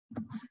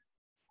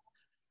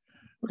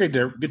Okay,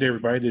 good day,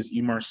 everybody. This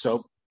is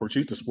Marcel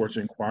Portuth, the Sports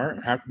Inquirer.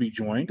 I'm happy to be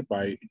joined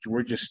by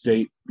Georgia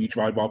State beach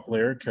volleyball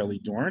player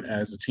Kelly Dorn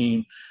as the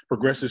team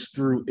progresses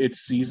through its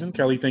season.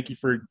 Kelly, thank you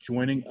for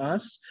joining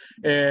us.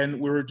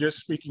 And we were just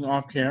speaking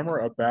off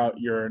camera about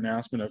your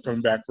announcement of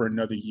coming back for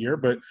another year.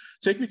 But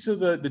take me to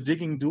the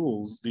Digging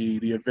Duels, the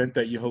event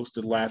that you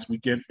hosted last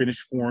weekend,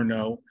 finished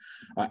 4-0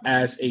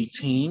 as a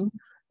team.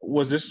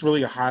 Was this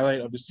really a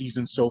highlight of the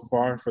season so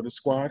far for the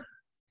squad?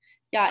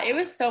 Yeah, it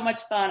was so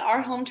much fun.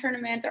 Our home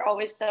tournaments are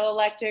always so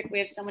electric. We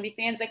have so many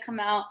fans that come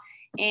out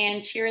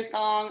and cheer us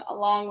on,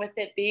 along with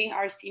it being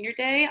our senior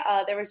day.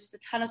 There was just a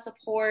ton of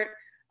support.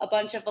 A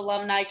bunch of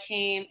alumni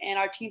came, and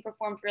our team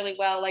performed really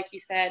well. Like you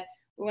said,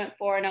 we went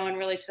 4-0 and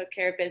really took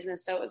care of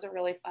business. So it was a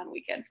really fun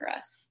weekend for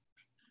us.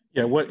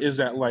 Yeah, what is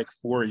that like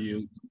for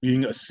you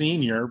being a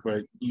senior,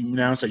 but you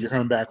announced that you're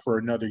coming back for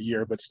another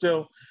year, but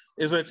still,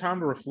 is it a time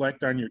to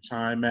reflect on your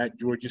time at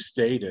Georgia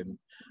State and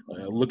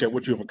look at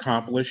what you've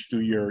accomplished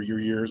through your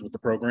years with the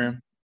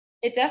program?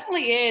 It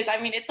definitely is. I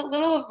mean, it's a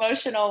little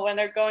emotional when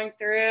they're going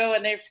through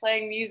and they're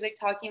playing music,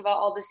 talking about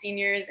all the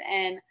seniors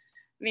and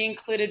me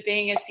included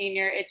being a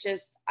senior.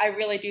 I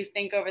really do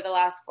think over the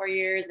last 4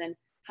 years and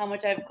how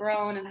much I've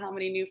grown and how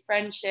many new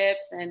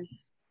friendships and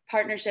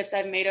partnerships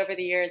I've made over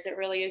the years. It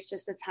really is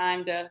just a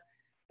time to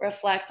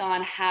reflect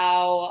on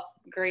how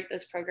great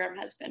this program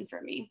has been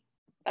for me.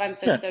 But I'm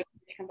so Yeah. stoked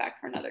to come back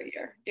for another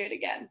year, do it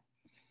again.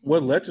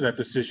 What led to that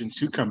decision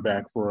to come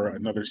back for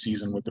another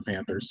season with the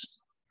Panthers?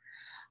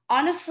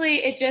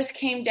 Honestly, it just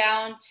came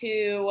down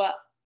to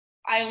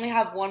I only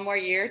have one more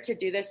year to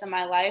do this in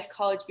my life.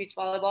 College beach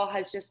volleyball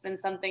has just been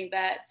something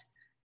that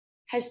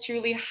has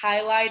truly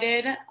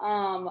highlighted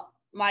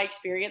my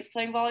experience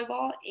playing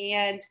volleyball.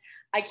 And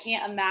I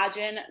can't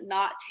imagine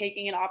not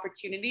taking an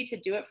opportunity to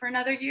do it for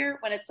another year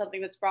when it's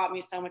something that's brought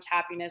me so much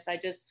happiness. I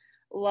just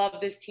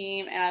love this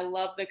team and I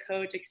love the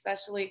coach,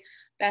 especially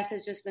Beth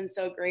has just been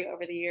so great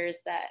over the years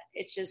that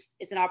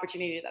it's an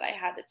opportunity that I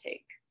had to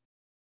take.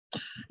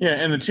 Yeah,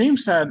 and the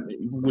team's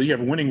we have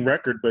a winning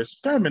record, but it's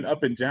kind of been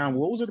up and down.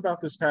 What was it about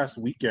this past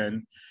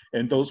weekend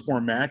and those four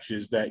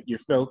matches that you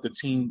felt the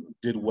team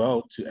did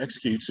well to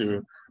execute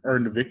to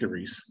earn the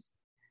victories?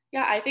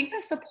 Yeah, I think the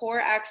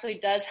support actually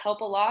does help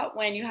a lot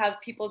when you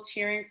have people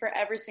cheering for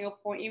every single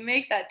point you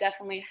make. That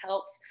definitely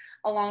helps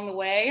along the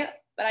way.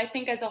 But I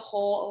think as a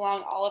whole,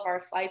 along all of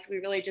our flights, we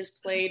really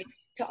just played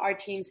to our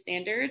team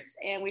standards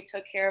and we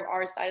took care of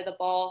our side of the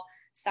ball,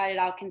 sided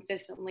out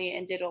consistently,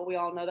 and did what we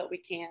all know that we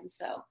can.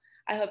 So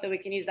I hope that we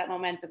can use that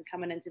momentum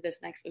coming into this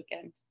next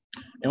weekend.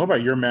 And what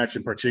about your match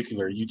in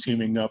particular? You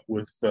teaming up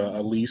with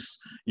Elise,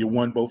 you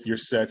won both your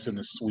sets in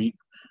the sweep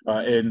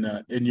in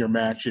your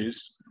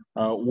matches.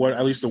 What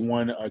at least the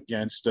one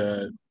against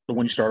the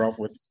one you start off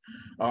with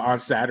on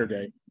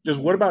Saturday. Just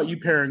what about you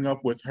pairing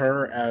up with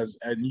her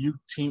and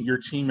your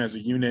team as a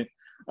unit,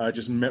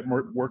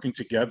 working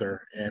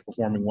together and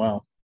performing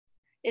well?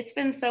 It's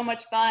been so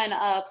much fun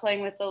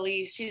playing with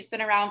Elise. She's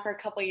been around for a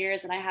couple of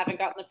years, and I haven't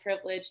gotten the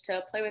privilege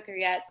to play with her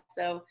yet.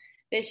 So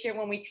this year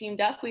when we teamed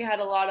up, we had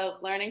a lot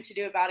of learning to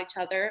do about each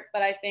other.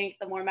 But I think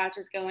the more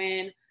matches go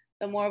in,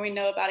 the more we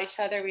know about each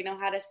other. We know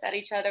how to set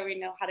each other. We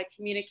know how to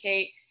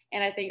communicate.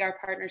 And I think our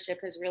partnership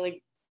has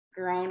really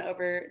grown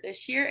over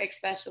this year,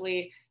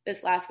 especially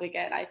this last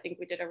weekend. I think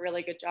we did a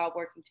really good job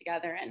working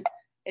together, and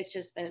it's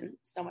just been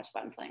so much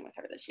fun playing with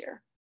her this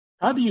year.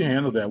 How do you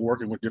handle that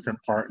working with different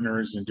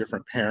partners and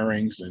different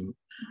pairings, and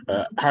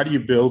how do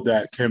you build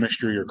that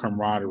chemistry or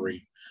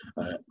camaraderie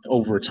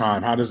over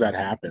time? How does that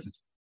happen?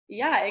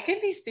 Yeah, it can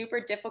be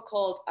super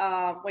difficult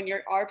when you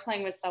are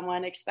playing with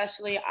someone,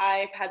 especially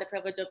I've had the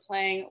privilege of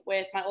playing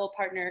with my old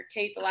partner,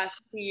 Kate, the last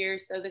 2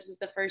 years. So this is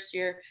the first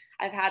year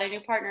I've had a new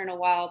partner in a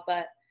while.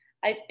 But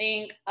I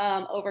think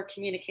over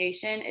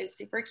communication is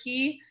super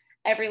key.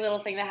 Every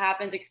little thing that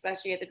happens,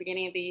 especially at the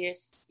beginning of the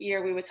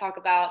year, we would talk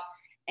about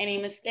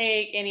any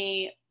mistake,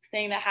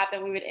 anything that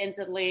happened, we would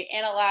instantly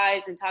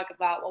analyze and talk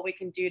about what we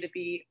can do to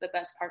be the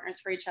best partners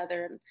for each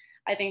other. And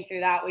I think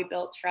through that, we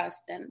built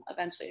trust and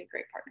eventually a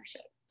great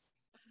partnership.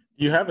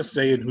 Do you have a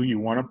say in who you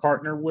want to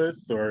partner with,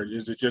 or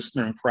is it just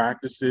during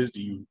practices?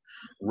 Do you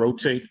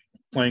rotate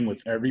playing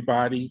with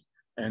everybody,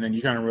 and then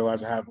you kind of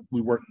realize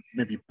we work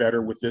maybe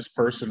better with this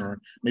person, or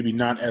maybe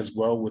not as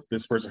well with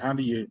this person? How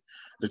do you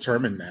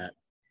determine that?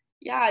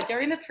 Yeah,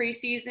 during the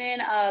preseason,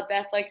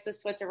 Beth likes to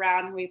switch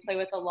around and we play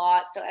with a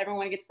lot. So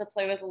everyone gets to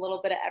play with a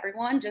little bit of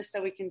everyone just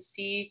so we can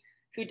see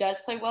who does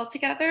play well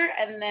together.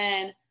 And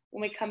then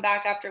when we come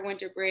back after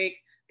winter break,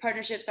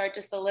 partnerships start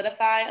to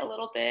solidify a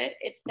little bit.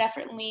 It's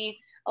definitely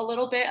a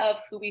little bit of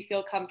who we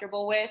feel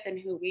comfortable with and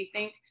who we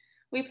think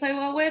we play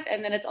well with.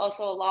 And then it's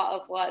also a lot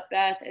of what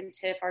Beth and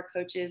Tiff, our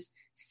coaches,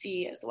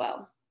 see as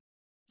well.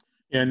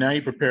 Yeah, now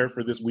you prepare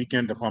for this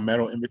weekend, the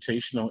Palmetto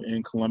Invitational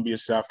in Columbia,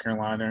 South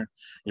Carolina.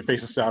 You're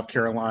facing South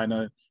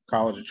Carolina,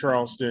 College of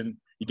Charleston.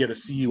 You get a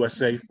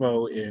CUSA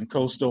foe in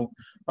Coastal.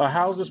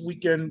 How's this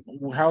weekend?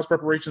 How's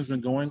preparations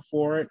been going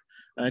for it?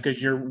 Because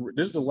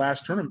this is the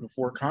last tournament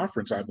before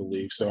conference, I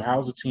believe. So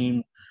how's the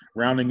team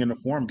rounding into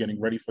form, getting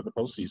ready for the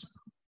postseason?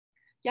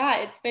 Yeah,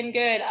 it's been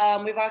good.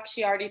 We've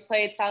actually already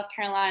played South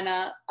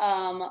Carolina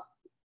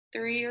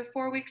 3 or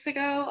 4 weeks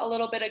ago, a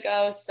little bit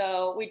ago.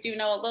 So we do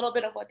know a little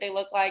bit of what they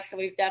look like. So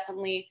we've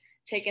definitely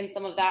taken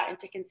some of that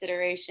into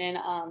consideration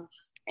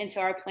into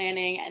our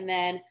planning. And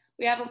then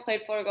we haven't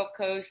played Florida Gulf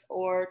Coast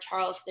or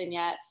Charleston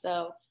yet.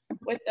 So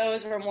with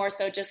those, we're more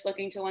so just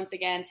looking to once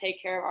again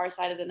take care of our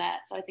side of the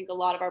net. So I think a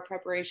lot of our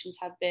preparations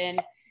have been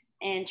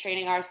in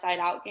training our side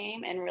out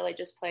game and really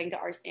just playing to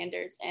our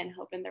standards and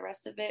hoping the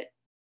rest of it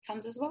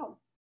comes as well.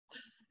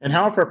 And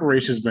how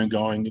preparation has been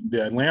going?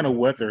 The Atlanta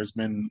weather has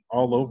been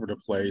all over the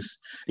place.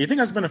 Do you think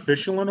that's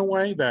beneficial in a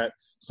way that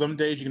some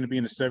days you're going to be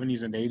in the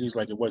 70s and 80s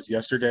like it was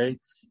yesterday?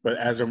 But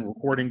as I'm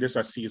recording this,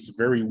 I see it's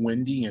very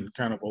windy and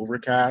kind of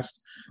overcast.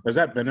 Does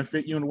that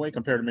benefit you in a way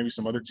compared to maybe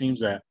some other teams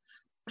that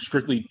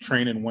strictly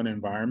train in one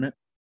environment?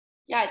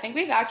 Yeah, I think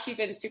we've actually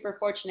been super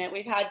fortunate.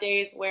 We've had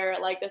days where,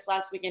 like this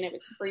last weekend, it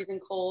was freezing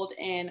cold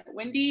and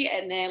windy.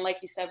 And then, like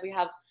you said, we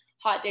have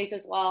hot days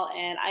as well.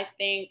 And I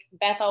think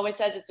Beth always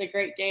says it's a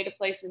great day to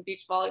play some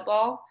beach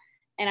volleyball.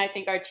 And I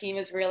think our team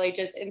has really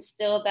just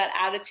instilled that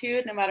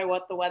attitude. No matter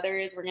what the weather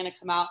is, we're going to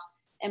come out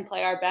and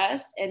play our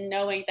best. And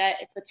knowing that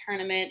if the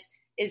tournament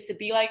is to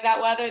be like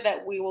that weather,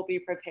 that we will be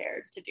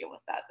prepared to deal with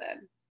that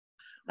then.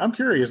 I'm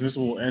curious, and this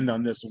will end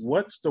on this.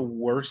 What's the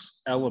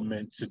worst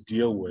element to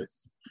deal with?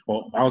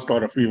 Well, I'll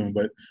start off even,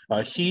 but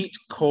heat,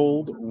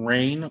 cold,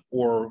 rain,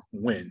 or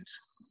wind?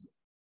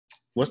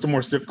 What's the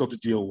most difficult to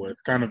deal with,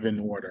 kind of in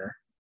order?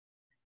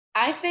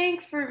 I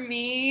think for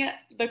me,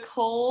 the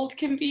cold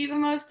can be the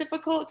most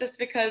difficult just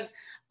because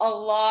a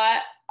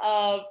lot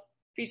of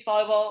beach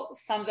volleyball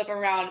sums up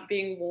around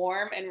being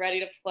warm and ready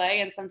to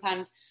play. And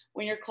sometimes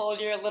when you're cold,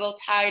 you're a little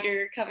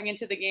tighter, coming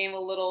into the game a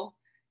little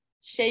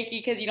shaky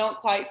because you don't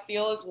quite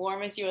feel as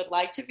warm as you would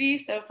like to be.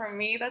 So for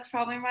me, that's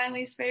probably my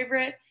least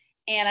favorite.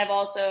 And I've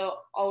also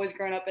always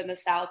grown up in the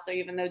South. So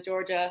even though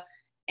Georgia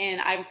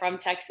and I'm from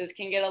Texas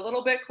can get a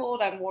little bit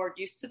cold, I'm more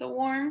used to the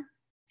warm.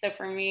 So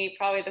for me,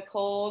 probably the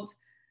cold.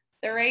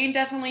 The rain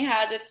definitely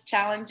has its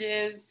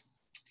challenges.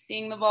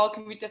 Seeing the ball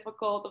can be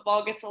difficult. The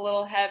ball gets a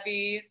little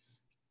heavy,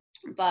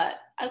 but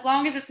as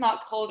long as it's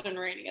not cold and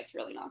raining, it's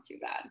really not too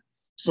bad.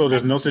 So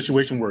there's no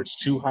situation where it's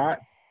too hot?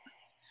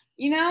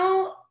 You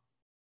know,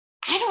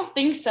 I don't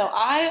think so.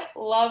 I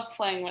love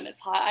playing when it's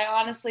hot. I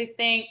honestly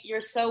think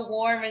you're so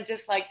warm and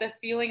just like the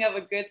feeling of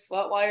a good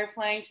sweat while you're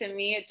playing, to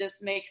me, it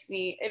makes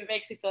me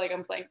feel like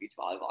I'm playing beach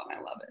volleyball and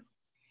I love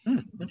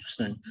it.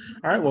 Interesting.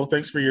 All right. Well,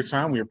 thanks for your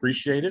time. We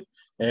appreciate it.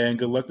 And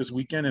good luck this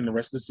weekend and the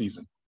rest of the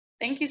season.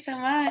 Thank you so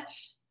much.